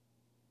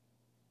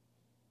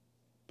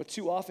 But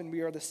too often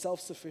we are the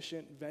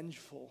self-sufficient,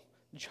 vengeful,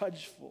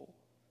 judgeful,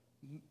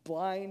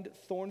 blind,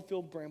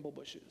 thorn-filled bramble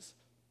bushes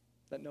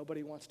that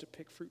nobody wants to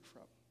pick fruit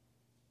from.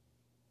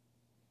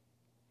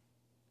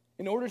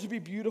 In order to be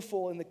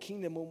beautiful in the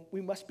kingdom,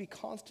 we must be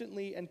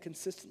constantly and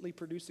consistently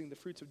producing the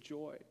fruits of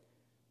joy,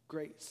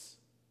 grace,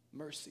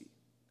 mercy,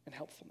 and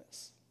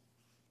helpfulness.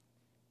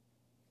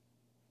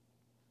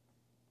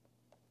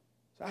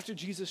 So after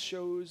Jesus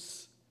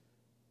shows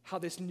how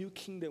this new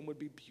kingdom would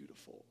be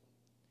beautiful,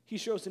 he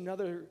shows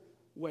another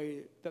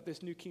way that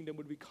this new kingdom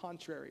would be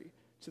contrary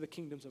to the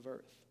kingdoms of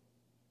earth.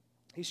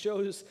 He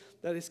shows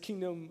that his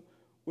kingdom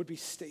would be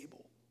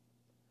stable.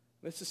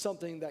 This is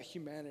something that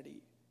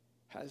humanity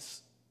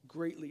has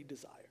greatly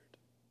desired.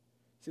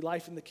 See,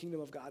 life in the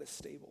kingdom of God is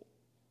stable.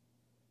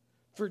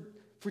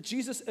 For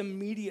Jesus'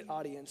 immediate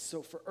audience,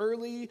 so for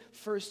early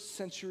first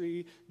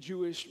century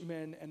Jewish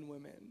men and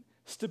women,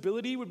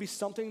 stability would be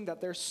something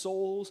that their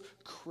souls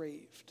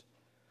craved.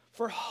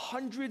 For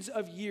hundreds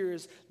of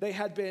years, they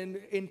had been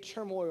in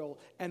turmoil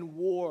and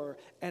war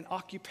and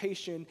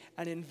occupation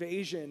and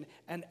invasion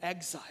and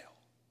exile.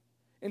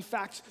 In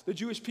fact, the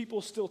Jewish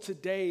people still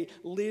today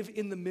live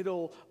in the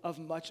middle of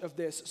much of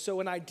this. So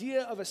an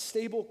idea of a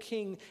stable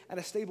king and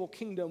a stable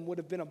kingdom would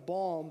have been a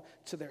balm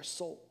to their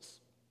souls.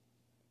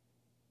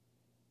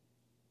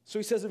 So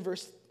he says in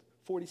verse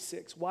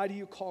 46, "Why do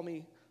you call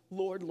me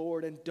Lord,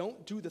 Lord, and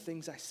don't do the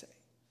things I say?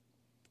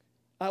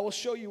 I will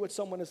show you what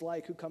someone is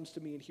like who comes to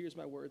me and hears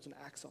my words and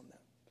acts on them.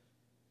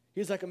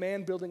 He is like a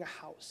man building a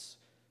house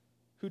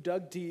who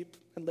dug deep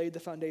and laid the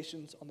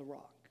foundations on the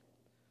rock.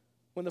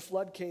 When the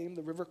flood came,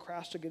 the river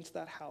crashed against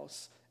that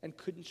house and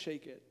couldn't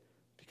shake it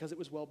because it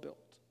was well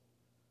built.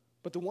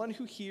 But the one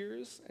who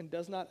hears and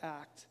does not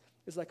act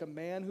is like a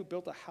man who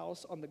built a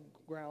house on the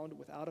ground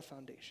without a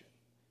foundation.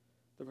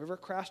 The river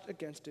crashed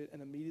against it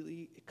and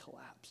immediately it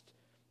collapsed,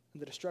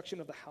 and the destruction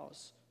of the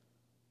house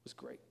was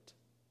great.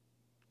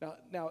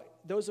 Now,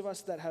 those of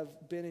us that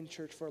have been in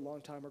church for a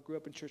long time or grew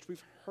up in church,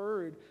 we've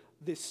heard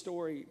this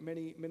story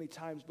many, many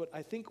times, but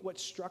I think what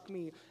struck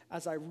me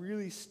as I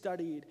really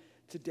studied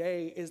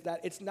today is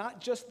that it's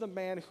not just the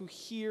man who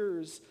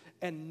hears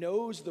and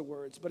knows the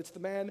words, but it's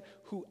the man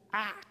who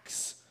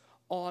acts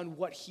on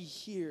what he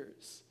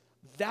hears.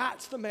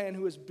 That's the man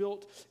who has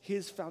built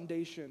his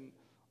foundation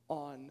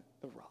on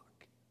the rock.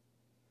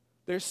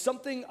 There's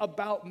something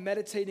about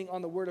meditating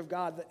on the word of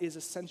God that is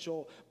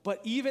essential,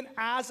 but even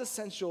as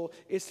essential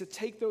is to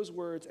take those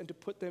words and to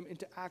put them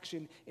into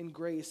action in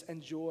grace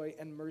and joy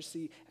and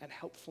mercy and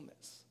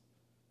helpfulness.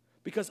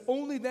 Because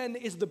only then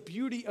is the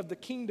beauty of the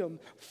kingdom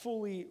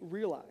fully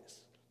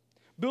realized.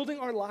 Building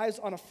our lives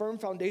on a firm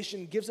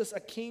foundation gives us a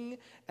king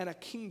and a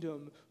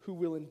kingdom who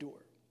will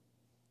endure.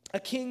 A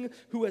king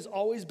who has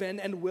always been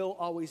and will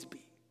always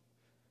be.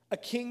 A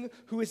king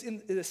who is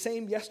in the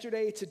same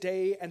yesterday,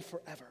 today, and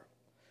forever.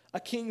 A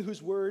king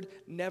whose word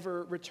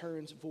never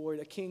returns void.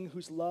 A king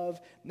whose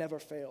love never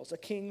fails. A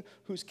king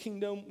whose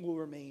kingdom will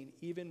remain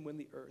even when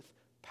the earth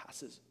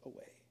passes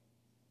away.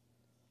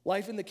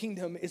 Life in the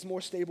kingdom is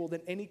more stable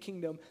than any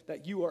kingdom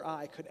that you or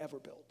I could ever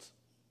build.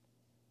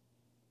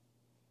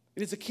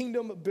 It is a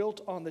kingdom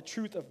built on the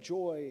truth of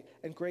joy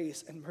and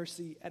grace and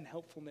mercy and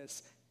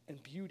helpfulness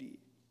and beauty.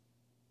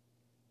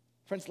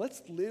 Friends,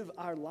 let's live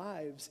our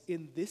lives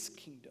in this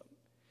kingdom.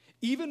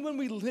 Even when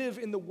we live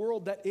in the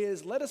world that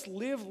is, let us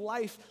live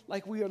life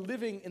like we are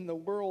living in the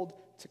world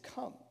to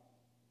come.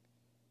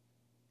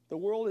 The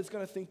world is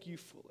going to think you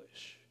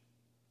foolish,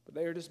 but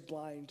they are just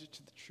blind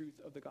to the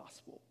truth of the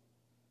gospel.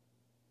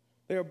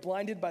 They are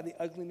blinded by the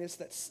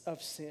ugliness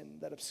of sin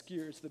that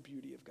obscures the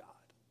beauty of God.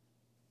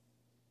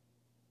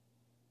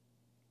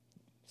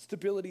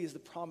 Stability is the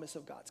promise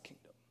of God's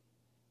kingdom.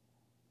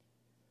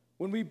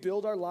 When we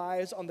build our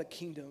lives on the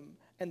kingdom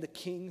and the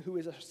king who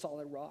is a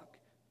solid rock,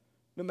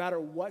 no matter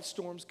what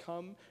storms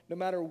come, no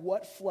matter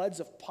what floods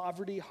of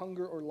poverty,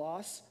 hunger, or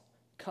loss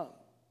come,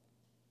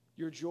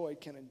 your joy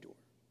can endure.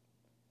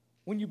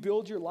 When you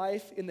build your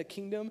life in the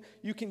kingdom,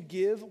 you can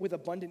give with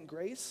abundant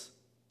grace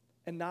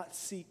and not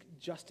seek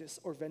justice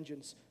or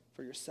vengeance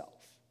for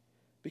yourself,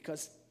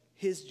 because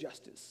his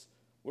justice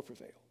will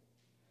prevail.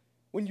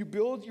 When you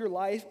build your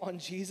life on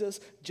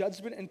Jesus,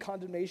 judgment and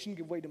condemnation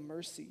give way to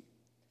mercy,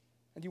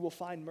 and you will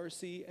find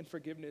mercy and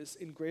forgiveness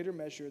in greater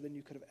measure than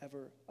you could have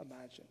ever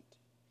imagined.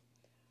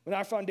 When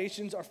our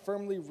foundations are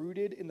firmly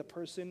rooted in the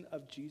person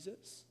of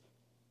Jesus,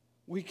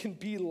 we can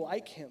be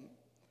like him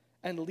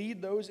and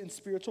lead those in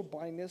spiritual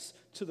blindness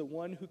to the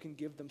one who can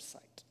give them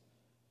sight.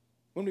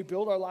 When we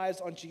build our lives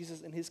on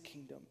Jesus and his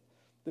kingdom,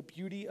 the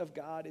beauty of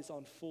God is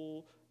on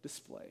full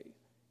display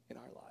in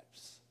our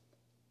lives.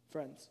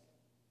 Friends,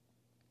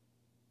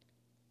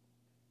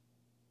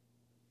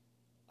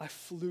 I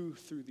flew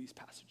through these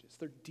passages.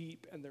 They're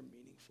deep and they're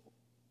meaningful.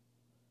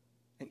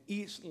 And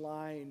each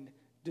line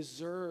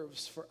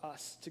deserves for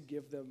us to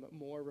give them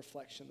more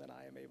reflection than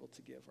I am able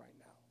to give right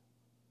now.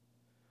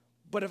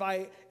 But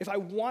if I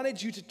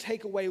wanted you to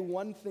take away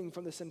one thing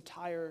from this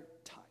entire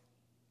time,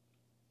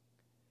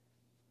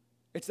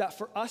 it's that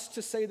for us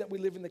to say that we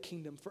live in the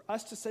kingdom, for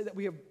us to say that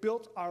we have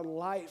built our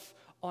life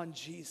on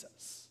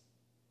Jesus,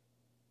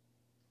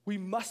 we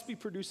must be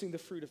producing the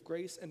fruit of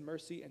grace and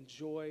mercy and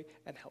joy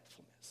and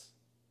helpfulness.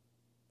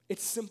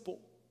 It's simple,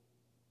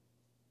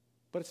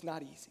 but it's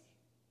not easy.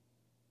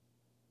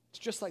 It's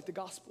just like the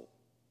gospel.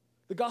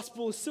 The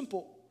gospel is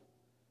simple.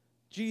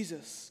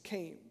 Jesus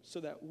came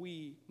so that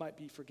we might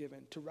be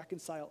forgiven, to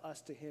reconcile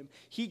us to him.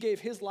 He gave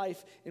his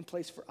life in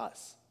place for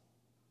us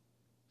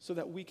so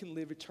that we can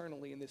live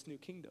eternally in this new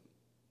kingdom.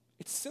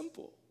 It's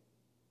simple.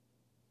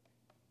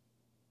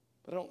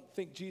 But I don't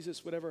think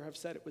Jesus would ever have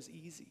said it was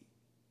easy.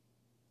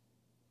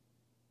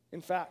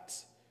 In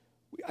fact,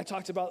 I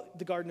talked about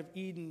the Garden of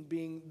Eden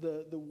being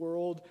the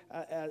world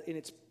in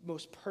its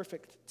most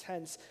perfect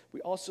tense.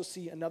 We also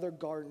see another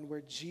garden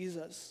where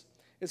Jesus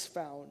is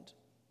found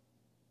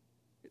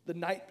the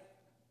night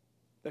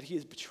that he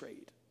is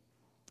betrayed.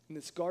 In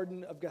this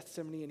Garden of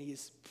Gethsemane, and he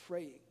is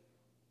praying.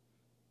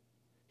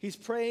 He's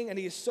praying, and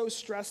he is so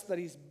stressed that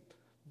he's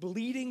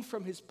bleeding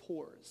from his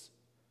pores.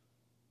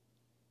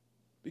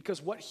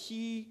 Because what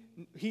he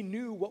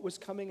knew what was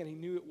coming, and he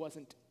knew it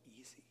wasn't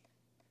easy.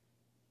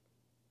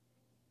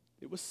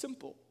 It was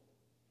simple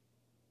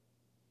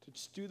to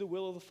just do the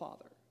will of the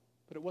Father,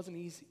 but it wasn't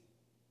easy.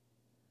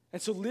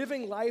 And so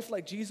living life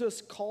like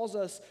Jesus calls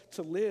us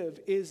to live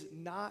is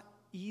not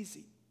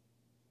easy.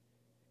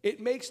 It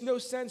makes no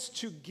sense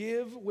to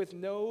give with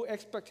no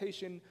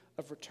expectation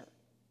of return.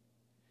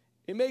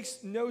 It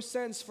makes no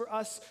sense for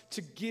us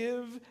to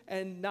give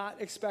and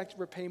not expect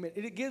repayment.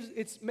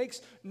 It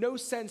makes no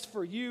sense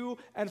for you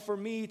and for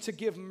me to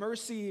give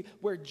mercy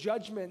where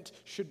judgment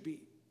should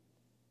be.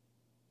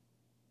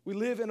 We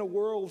live in a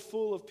world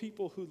full of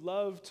people who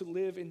love to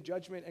live in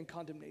judgment and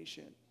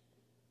condemnation.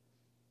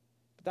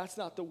 But that's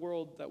not the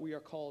world that we are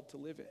called to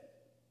live in.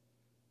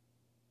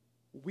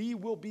 We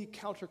will be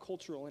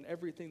countercultural in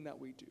everything that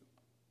we do.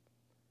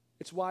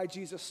 It's why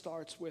Jesus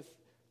starts with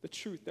the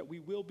truth that we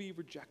will be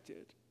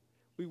rejected,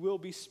 we will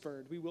be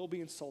spurned, we will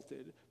be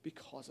insulted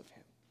because of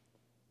him.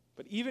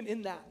 But even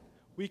in that,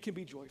 we can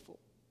be joyful.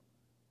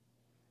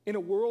 In a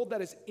world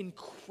that is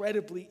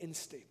incredibly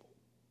unstable,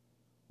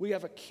 we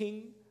have a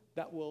king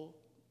that will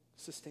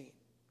sustain.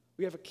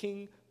 We have a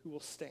king who will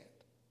stand.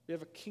 We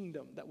have a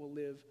kingdom that will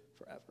live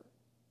forever.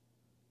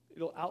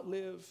 It'll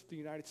outlive the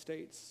United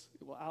States.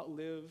 It will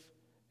outlive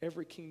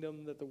every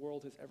kingdom that the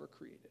world has ever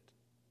created.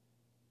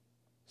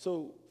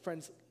 So,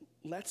 friends,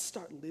 let's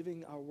start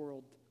living our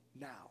world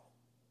now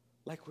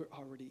like we're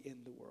already in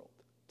the world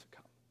to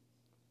come.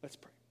 Let's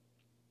pray.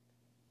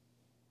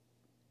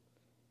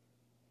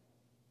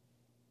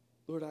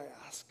 Lord, I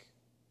ask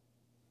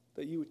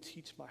that you would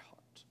teach my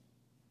heart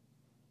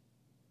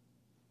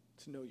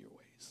to know your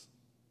ways.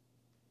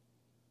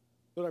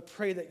 Lord, I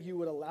pray that you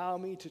would allow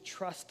me to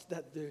trust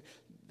that the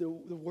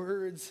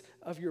words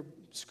of your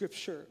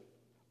scripture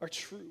are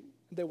true,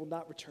 and they will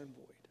not return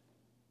void.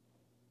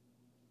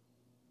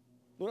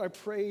 Lord, I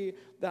pray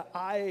that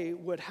I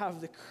would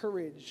have the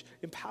courage,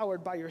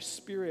 empowered by your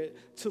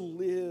Spirit, to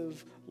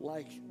live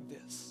like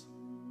this.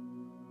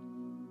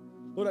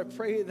 Lord, I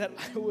pray that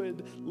I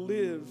would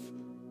live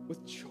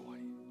with joy.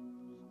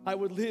 I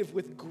would live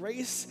with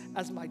grace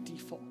as my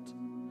default,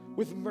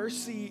 with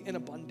mercy in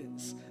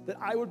abundance, that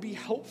I would be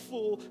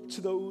helpful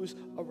to those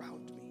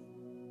around me.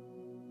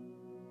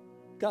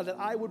 God, that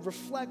I would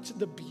reflect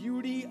the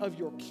beauty of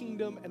your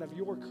kingdom and of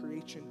your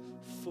creation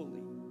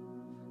fully.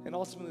 And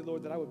ultimately,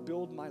 Lord, that I would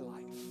build my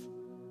life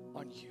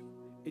on you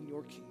in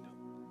your kingdom.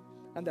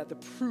 And that the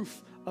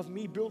proof of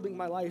me building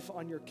my life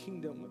on your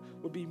kingdom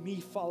would be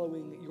me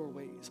following your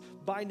ways,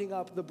 binding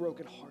up the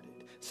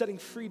brokenhearted, setting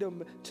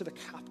freedom to the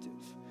captive,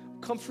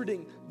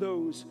 comforting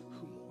those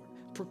who mourn,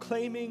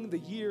 proclaiming the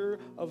year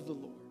of the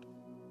Lord.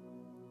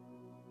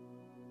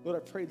 Lord,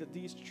 I pray that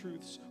these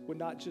truths would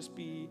not just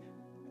be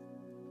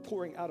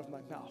pouring out of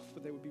my mouth,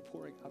 but they would be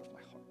pouring out of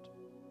my heart.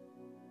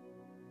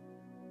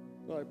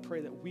 Lord, I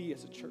pray that we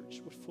as a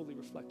church would fully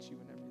reflect you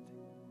in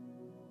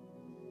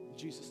everything. In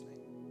Jesus' name.